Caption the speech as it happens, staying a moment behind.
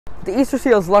The Easter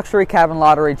Seals Luxury Cabin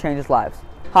Lottery changes lives.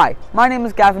 Hi, my name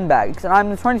is Gavin Baggs, and I'm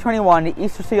the 2021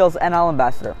 Easter Seals NL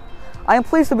Ambassador. I am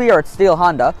pleased to be here at Steele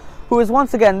Honda, who is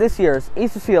once again this year's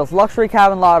Easter Seals Luxury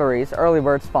Cabin Lottery's early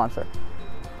bird sponsor.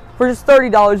 For just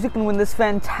 $30, you can win this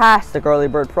fantastic early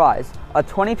bird prize, a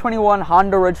 2021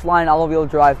 Honda Ridgeline all-wheel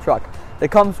drive truck that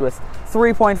comes with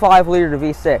 3.5-liter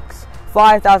V6,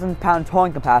 5,000 pound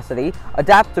towing capacity,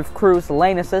 adaptive cruise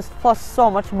lane assist, plus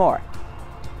so much more.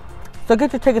 So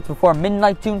get your tickets before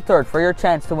midnight June 3rd for your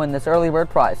chance to win this early bird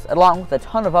prize, along with a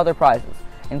ton of other prizes,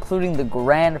 including the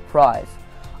grand prize,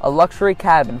 a luxury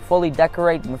cabin fully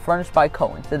decorated and furnished by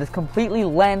Cohen's that is completely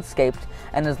landscaped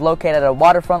and is located at a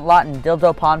waterfront lot in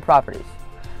Dildo Pond Properties.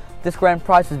 This grand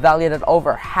prize is valued at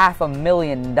over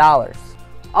 $500,000.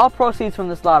 All proceeds from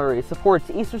this lottery supports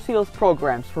Easter Seals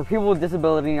programs for people with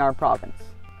disability in our province.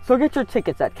 So get your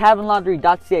tickets at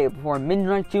cabinlottery.ca before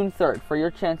midnight June 3rd for your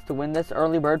chance to win this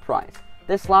early bird prize.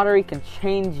 This lottery can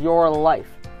change your life.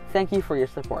 Thank you for your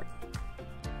support.